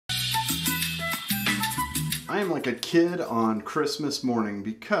I am like a kid on Christmas morning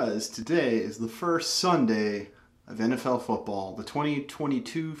because today is the first Sunday of NFL football. The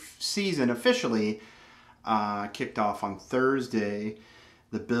 2022 season officially kicked off on Thursday.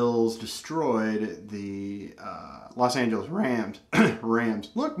 The Bills destroyed the Los Angeles Rams.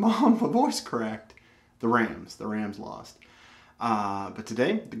 Rams. Look, Mom, my voice cracked. The Rams. The Rams lost. But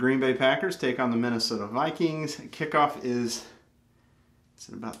today, the Green Bay Packers take on the Minnesota Vikings. Kickoff is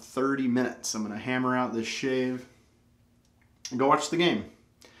in about 30 minutes. I'm going to hammer out this shave and go watch the game.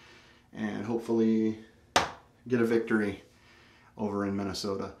 And hopefully get a victory over in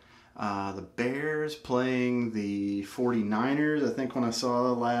Minnesota. The Bears playing the 49ers. I think when I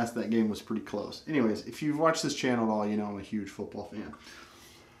saw last, that game was pretty close. Anyways, if you've watched this channel at all, you know I'm a huge football fan.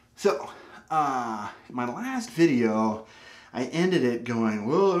 So, in my last video, I ended it going,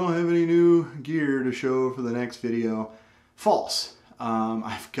 well, I don't have any new gear to show for the next video. False.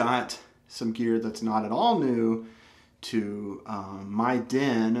 I've got some gear that's not at all new to my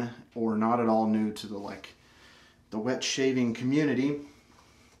den, or not at all new to the wet shaving community.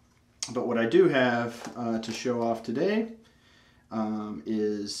 But what I do have to show off today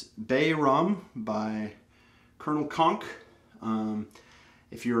is Bay Rum by Colonel Conk.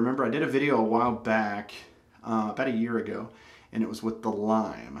 If you remember, I did a video a while back, about a year ago, and it was with the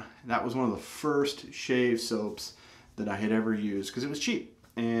lime. That was one of the first shave soaps that I had ever used because it was cheap,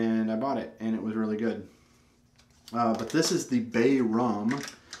 and I bought it and it was really good. But this is the Bay Rum,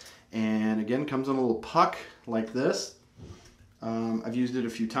 and again comes in a little puck like this. I've used it a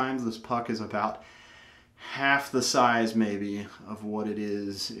few times. This puck is about half the size maybe of what it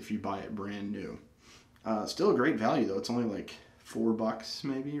is if you buy it brand new. Still a great value though. It's only like $4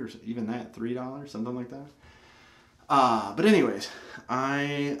 maybe, or even that, $3, something like that. But anyways,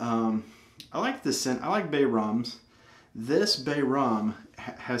 I like this scent. I like Bay Rums. This Bay Rum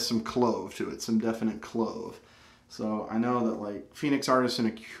has some clove to it, some definite clove. So I know that like Phoenix Artisan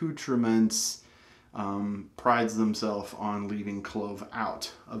Accoutrements prides themselves on leaving clove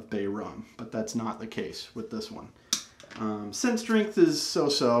out of Bay Rum, but that's not the case with this one. Scent strength is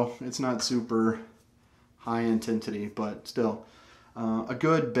so-so. It's not super high intensity, but still a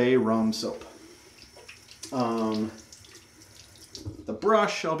good Bay Rum soap. The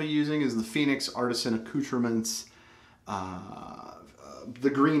brush I'll be using is the Phoenix Artisan Accoutrements the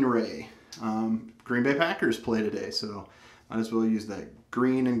Green Ray. Green Bay Packers play today, so might as well use that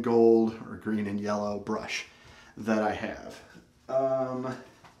green and gold or green and yellow brush that I have. And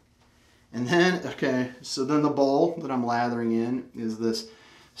then, okay, so then the bowl that I'm lathering in is this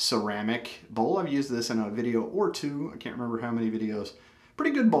ceramic bowl. I've used this in a video or two. I can't remember how many videos.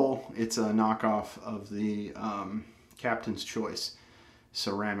 Pretty good bowl. It's a knockoff of the Captain's Choice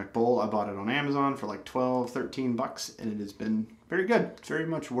ceramic bowl. I bought it on Amazon for like 12, 13 bucks, and it has been very good. It's very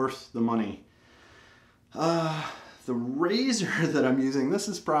much worth the money. The razor that I'm using, this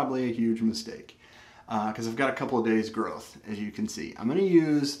is probably a huge mistake because I've got a couple of days growth, as you can see. I'm going to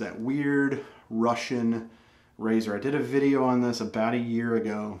use that weird Russian razor. I did a video on this about a year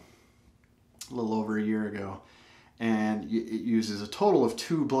ago, a little over a year ago, and it uses a total of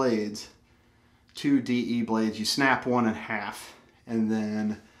 2 blades, 2 DE blades. You snap one in half, and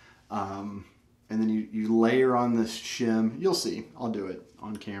then you layer on this shim. You'll see, I'll do it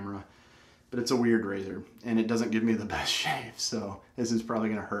on camera, but it's a weird razor and it doesn't give me the best shave, so this is probably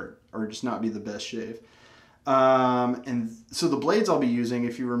gonna hurt or just not be the best shave. And so the blades I'll be using,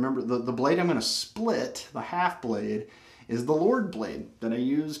 if you remember, the blade I'm gonna split, the half blade, is the Lord blade that I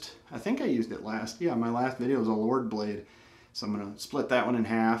used. I think I used it last, yeah, my last video was a Lord blade. So I'm gonna split that one in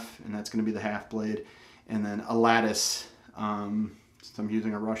half, and that's gonna be the half blade. And then a Ladas, since I'm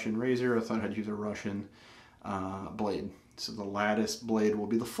using a Russian razor, I thought I'd use a Russian blade. So the Ladas blade will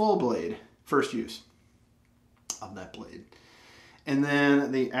be the full blade, first use of that blade. And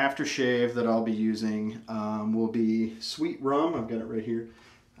then the aftershave that I'll be using will be Sweet Rum. I've got it right here.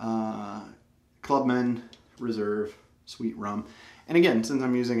 Clubman Reserve Sweet Rum. And again, since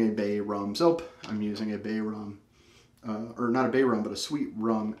I'm using a Bay Rum soap, I'm using a Bay Rum, or not a Bay Rum, but a Sweet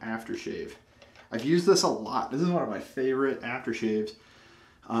Rum aftershave. I've used this a lot. This is one of my favorite aftershaves.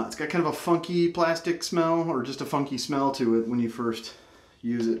 It's got kind of a funky plastic smell, or just a funky smell to it when you first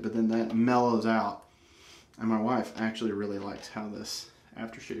use it, but then that mellows out. And my wife actually really likes how this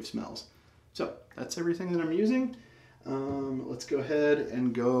aftershave smells. So that's everything that I'm using. Let's go ahead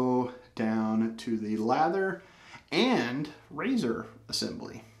and go down to the lather and razor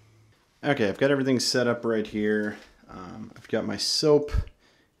assembly. Okay, I've got everything set up right here. I've got my soap.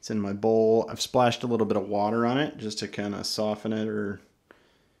 It's in my bowl. I've splashed a little bit of water on it just to kind of soften it, or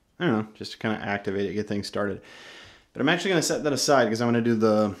I don't know, just to kind of activate it, get things started. But I'm actually going to set that aside because I'm going to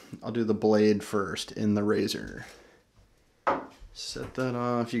do I'll do the blade first in the razor. Set that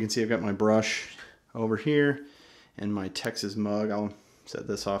off. You can see I've got my brush over here and my Texas mug. I'll set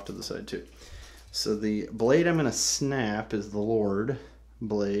this off to the side too. So the blade I'm going to snap is the Lord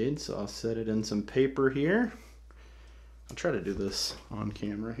blade. So I'll set it in some paper here. I'll try to do this on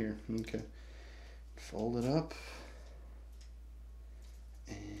camera here. Okay. Fold it up.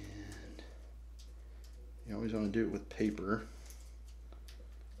 And you always want to do it with paper.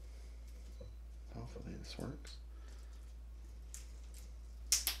 Hopefully this works.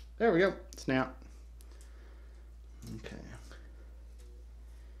 There we go. Snap. Okay.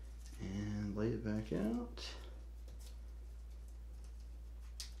 And lay it back out.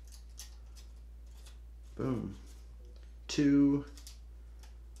 Boom. 2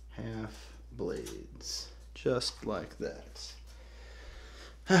 half blades. Just like that.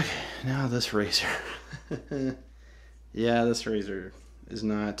 Okay, now this razor. Yeah, this razor is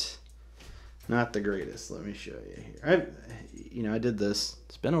not the greatest. Let me show you here. I did this.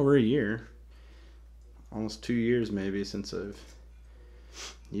 It's been over a year. Almost 2 years maybe since I've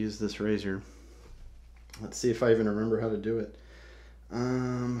used this razor. Let's see if I even remember how to do it.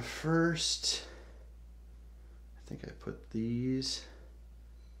 First, I think I put these.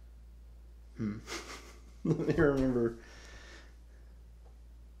 Let me remember.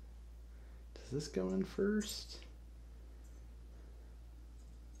 Does this go in first?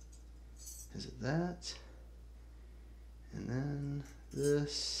 Is it that? And then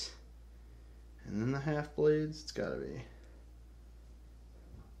this. And then the half blades. It's gotta be.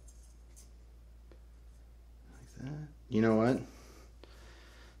 Like that. You know what?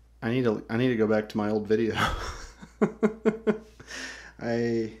 I need to go back to my old video.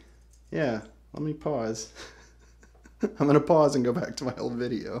 Yeah, let me pause. I'm gonna pause and go back to my old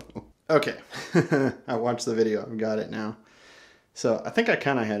video. Okay, I watched the video, I've got it now. So I think I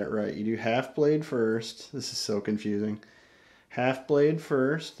kind of had it right. You do half blade first. This is so confusing. Half blade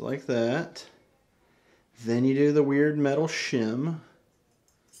first, like that. Then you do the weird metal shim,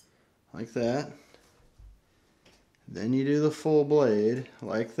 like that. Then you do the full blade,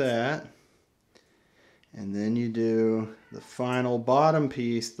 like that. And then you do the final bottom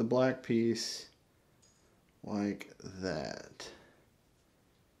piece, the black piece, like that.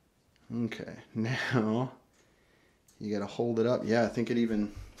 Okay, now you gotta hold it up. Yeah, I think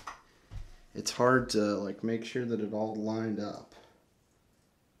it's hard to like make sure that it all lined up.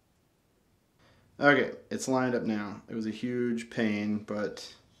 Okay, it's lined up now. It was a huge pain,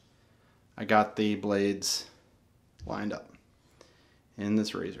 but I got the blades lined up in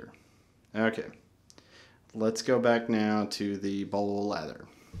this razor. Okay. Let's go back now to the bowl of lather.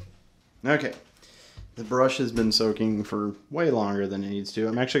 Okay, the brush has been soaking for way longer than it needs to.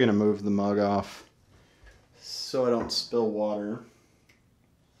 I'm actually going to move the mug off so I don't spill water.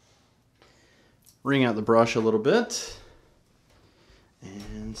 Wring out the brush a little bit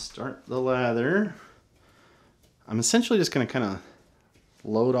and start the lather. I'm essentially just going to kind of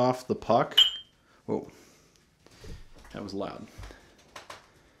load off the puck. Whoa, that was loud.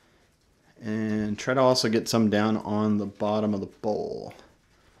 And try to also get some down on the bottom of the bowl.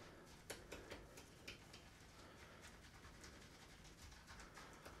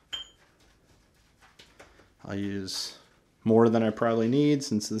 I'll use more than I probably need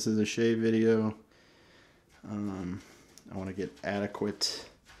since this is a shave video. I want to get adequate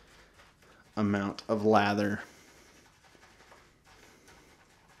amount of lather.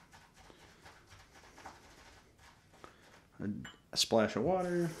 A splash of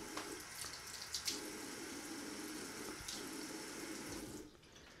water.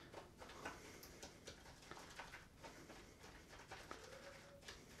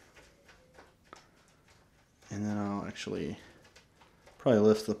 And then I'll actually probably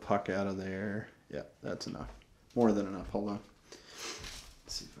lift the puck out of there. Yeah, that's enough. More than enough. Hold on.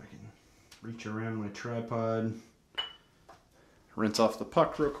 Let's see if I can reach around my tripod. Rinse off the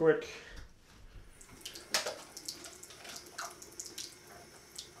puck real quick.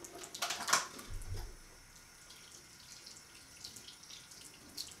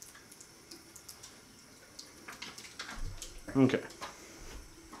 Okay.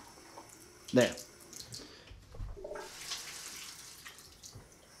 There.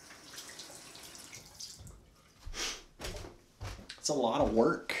 It's a lot of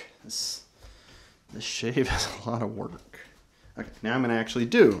work. This shave is a lot of work. Okay, now I'm going to actually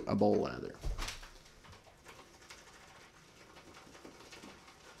do a bowl lather.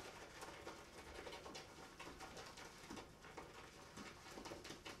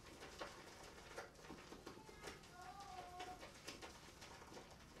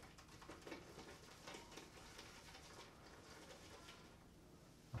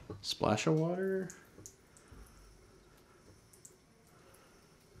 Splash of water.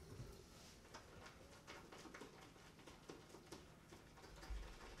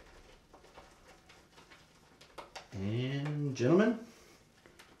 And gentlemen,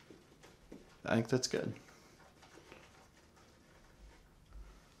 I think that's good.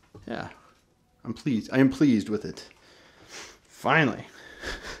 Yeah, I'm pleased. I am pleased with it. Finally,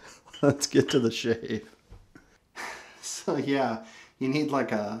 let's get to the shave. So yeah, you need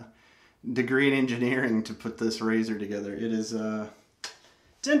like a degree in engineering to put this razor together. It is,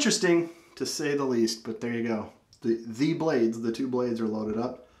 it's interesting to say the least, but there you go. The blades, the two blades are loaded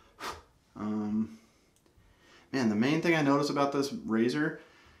up. Man, the main thing I notice about this razor,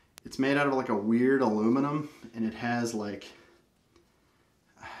 it's made out of like a weird aluminum, and it has like,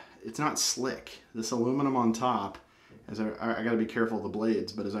 it's not slick. This aluminum on top, as I gotta be careful of the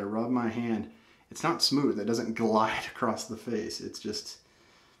blades, but as I rub my hand, it's not smooth. It doesn't glide across the face. It's just,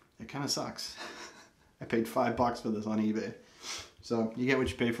 it kind of sucks. I paid $5 for this on eBay. So you get what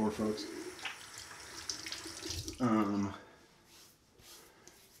you pay for, folks.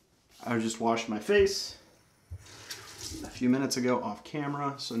 I just washed my face a few minutes ago off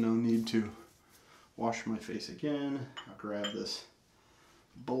camera, so no need to wash my face again. I'll grab this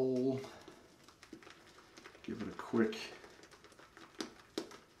bowl, give it a quick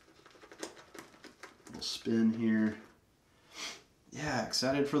little spin here. Yeah,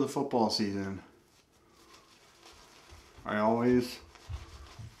 excited for the football season. I always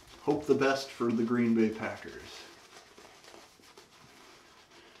hope the best for the Green Bay Packers.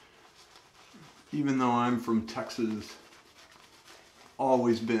 Even though I'm from Texas,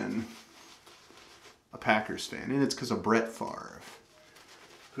 always been a Packers fan, and it's because of Brett Favre.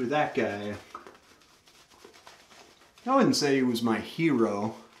 Who, that guy, I wouldn't say he was my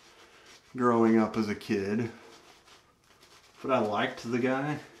hero growing up as a kid, but I liked the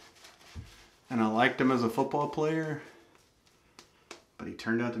guy, and I liked him as a football player, but he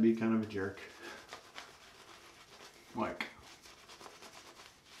turned out to be kind of a jerk. Like,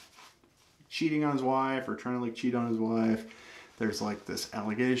 cheating on his wife, or trying to like cheat on his wife. There's like this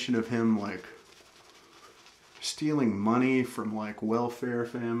allegation of him like stealing money from like welfare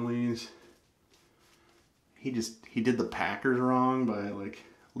families. He did the Packers wrong by like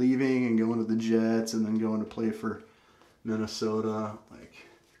leaving and going to the Jets and then going to play for Minnesota. Like,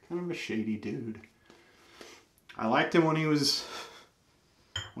 kind of a shady dude. I liked him when he was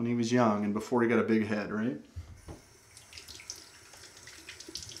young and before he got a big head, right?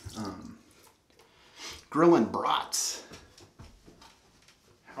 Grilling brats.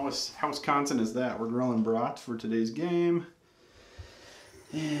 How Wisconsin is that? We're grilling brats for today's game.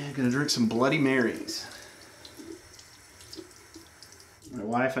 And gonna drink some Bloody Marys. My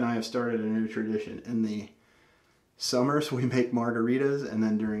wife and I have started a new tradition. In the summers we make margaritas, and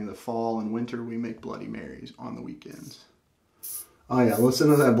then during the fall and winter we make Bloody Marys on the weekends. Oh yeah, listen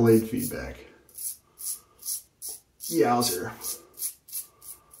to that blade feedback. Yowzer.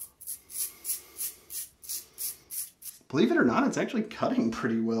 Believe it or not, it's actually cutting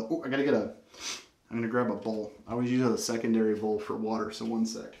pretty well. Oh, I'm gonna grab a bowl. I always use a secondary bowl for water, so one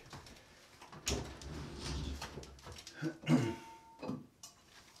sec.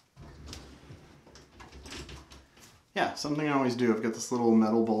 Yeah, something I always do. I've got this little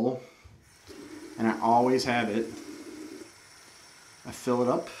metal bowl, and I always have it. I fill it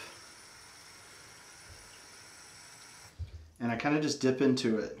up, and I kind of just dip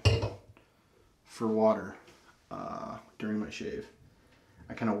into it for water. During my shave,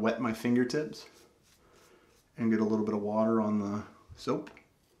 I kind of wet my fingertips and get a little bit of water on the soap.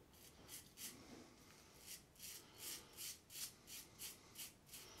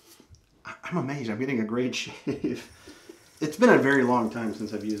 I'm amazed. I'm getting a great shave. It's been a very long time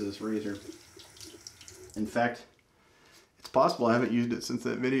since I've used this razor. In fact, it's possible I haven't used it since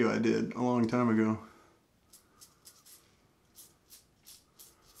that video I did a long time ago.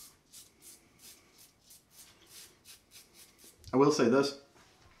 I will say this,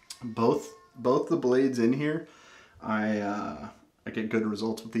 both the blades in here, I get good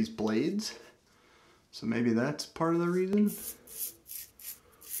results with these blades, so maybe that's part of the reason.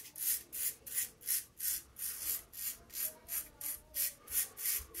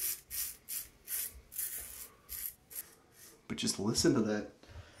 But just listen to that.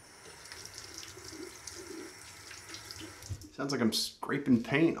 Sounds like I'm scraping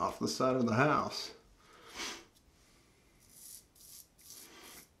paint off the side of the house.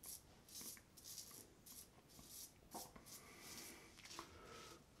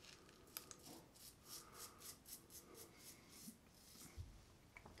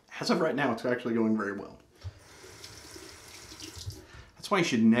 As of right now, it's actually going very well. That's why you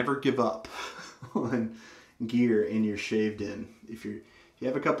should never give up on gear in your shaved in. If you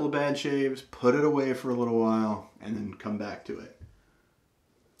have a couple of bad shaves, put it away for a little while and then come back to it.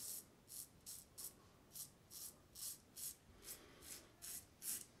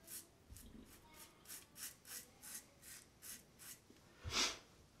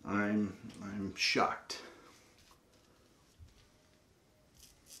 I'm shocked.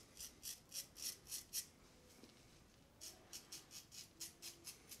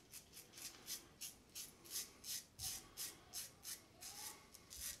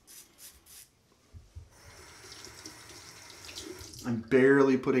 I'm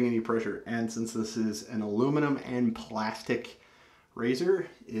barely putting any pressure, and since this is an aluminum and plastic razor,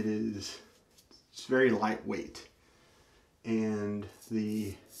 it's very lightweight, and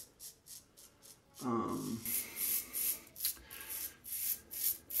the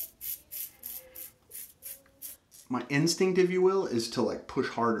my instinct, if you will, is to like push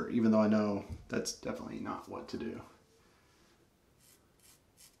harder, even though I know that's definitely not what to do.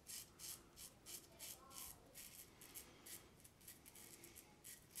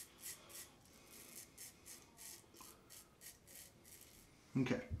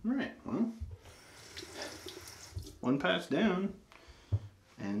 Okay, all right, well, one pass down,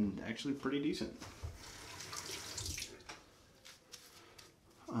 and actually pretty decent.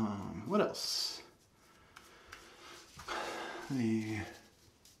 What else? The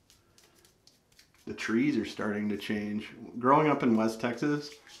trees are starting to change. Growing up in West Texas,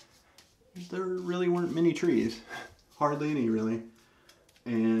 there really weren't many trees. Hardly any, really.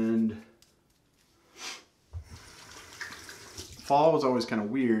 And fall was always kind of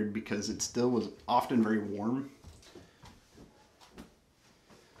weird because it still was often very warm.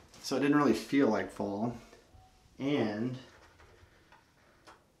 So it didn't really feel like fall. And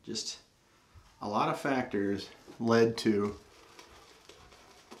just a lot of factors led to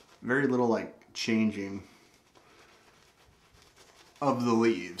very little like changing of the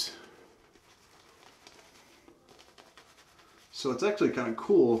leaves. So it's actually kind of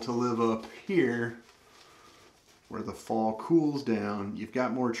cool to live up here where the fall cools down. You've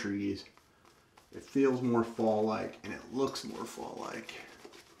got more trees. It feels more fall-like and it looks more fall-like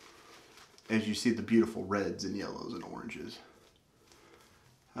as you see the beautiful reds and yellows and oranges.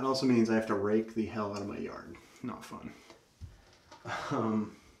 That also means I have to rake the hell out of my yard. Not fun.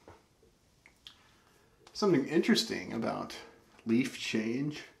 Something interesting about leaf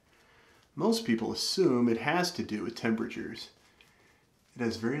change. Most people assume it has to do with temperatures. It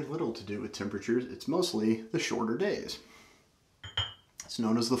has very little to do with temperatures. It's mostly the shorter days. It's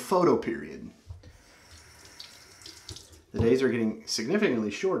known as the photo period. The days are getting significantly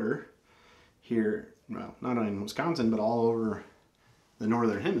shorter here, well, not only in Wisconsin, but all over the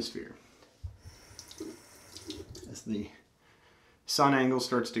northern hemisphere. As the sun angle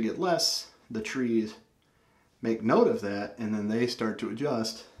starts to get less, the trees make note of that, and then they start to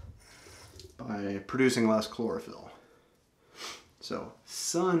adjust by producing less chlorophyll. So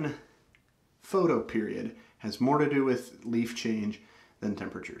sun photo period has more to do with leaf change than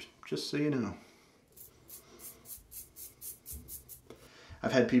temperatures, just so you know.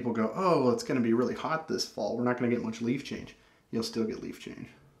 I've had people go, oh, well, it's going to be really hot this fall. We're not going to get much leaf change. You'll still get leaf change.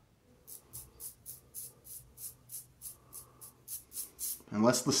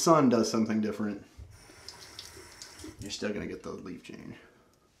 Unless the sun does something different, you're still going to get the leaf change.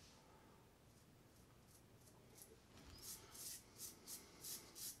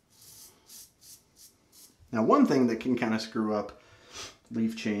 Now, one thing that can kind of screw up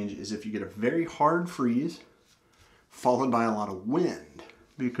leaf change is if you get a very hard freeze followed by a lot of wind,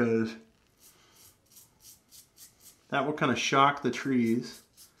 because that will kind of shock the trees.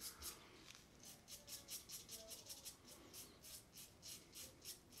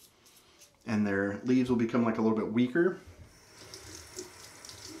 And their leaves will become like a little bit weaker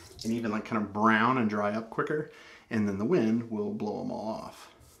and even like kind of brown and dry up quicker, and then the wind will blow them all off.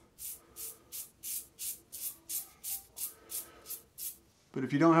 But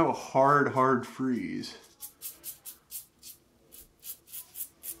if you don't have a hard freeze,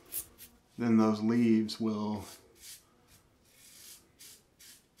 then those leaves will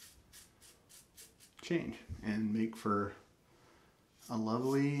change and make for a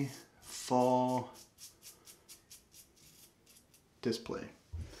lovely fall display.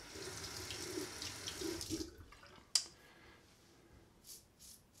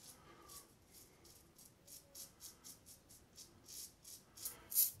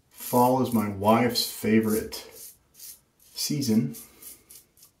 Fall is my wife's favorite season.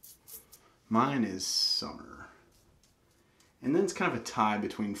 Mine is summer. And then it's kind of a tie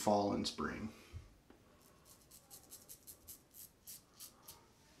between fall and spring.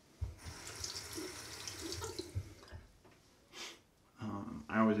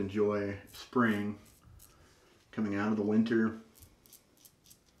 enjoy spring coming out of the winter.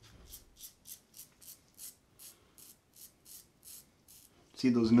 See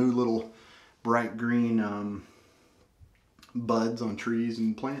those new little bright green buds on trees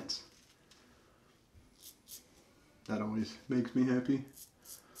and plants? That always makes me happy.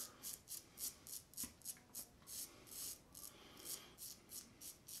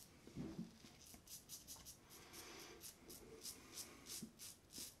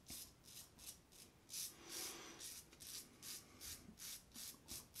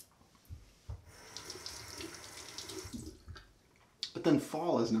 But then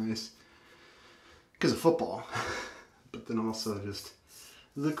fall is nice because of football. But then also just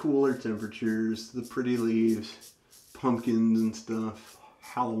the cooler temperatures, the pretty leaves, pumpkins and stuff,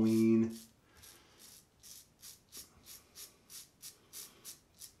 Halloween.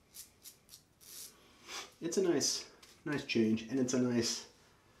 It's a nice change, and it's a nice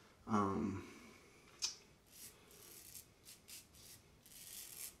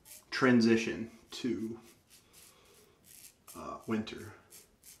transition to winter.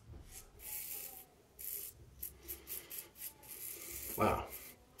 Wow.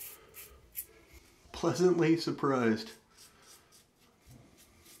 Pleasantly surprised.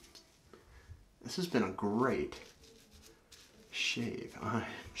 This has been a great shave. I'm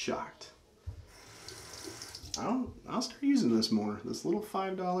shocked. I'll start using this more. This little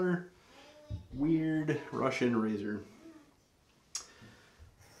 $5 weird Russian razor.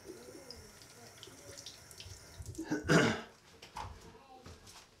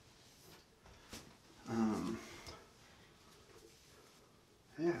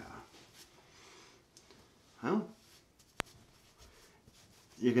 Yeah. Well,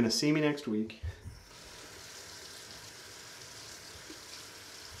 you're gonna see me next week.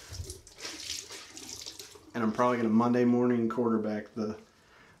 And I'm probably gonna Monday morning quarterback the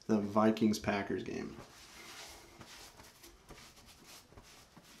Vikings-Packers game.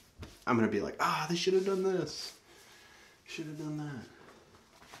 I'm gonna be like, they should have done this. Should have done that.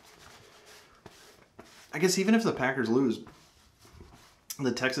 I guess even if the Packers lose,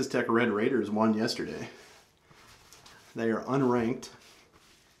 the Texas Tech Red Raiders won yesterday. They are unranked.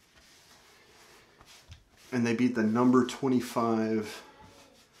 And they beat the number 25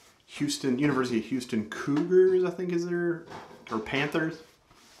 University of Houston Cougars, I think is their, or Panthers.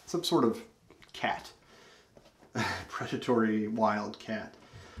 Some sort of cat. Predatory wild cat.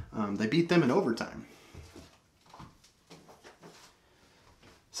 They beat them in overtime.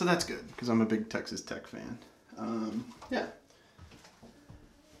 So that's good, because I'm a big Texas Tech fan. Yeah.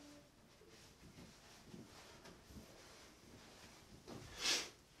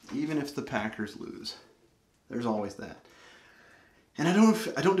 Even if the Packers lose, there's always that. And I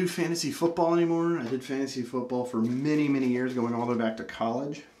don't do fantasy football anymore. I did fantasy football for many, many years, going all the way back to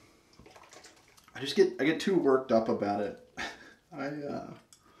college. I get too worked up about it. I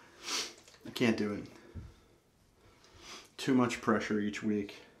can't do it. Too much pressure each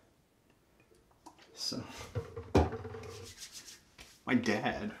week. So, my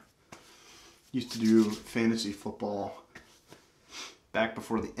dad used to do fantasy football back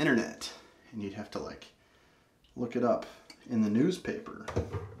before the internet, and you'd have to like look it up in the newspaper,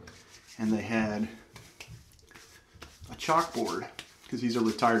 and they had a chalkboard, because he's a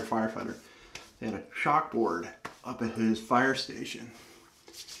retired firefighter. They had a chalkboard up at his fire station,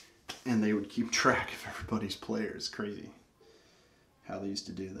 and they would keep track of everybody's players. Crazy how they used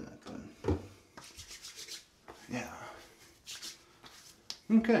to do that, but yeah.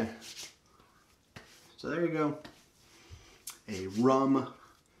 Okay, so there you go. A rum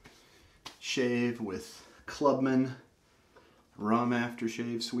shave with Clubman, rum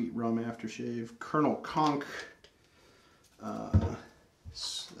aftershave, sweet rum aftershave, Colonel Conk,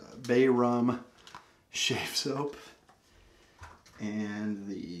 Bay Rum shave soap, and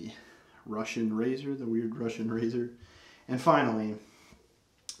the Russian razor, the weird Russian razor, and finally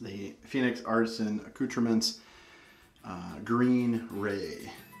the Phoenix Artisan Accoutrements Green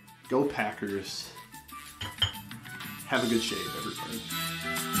Ray. Go Packers. Have a good shave, everybody.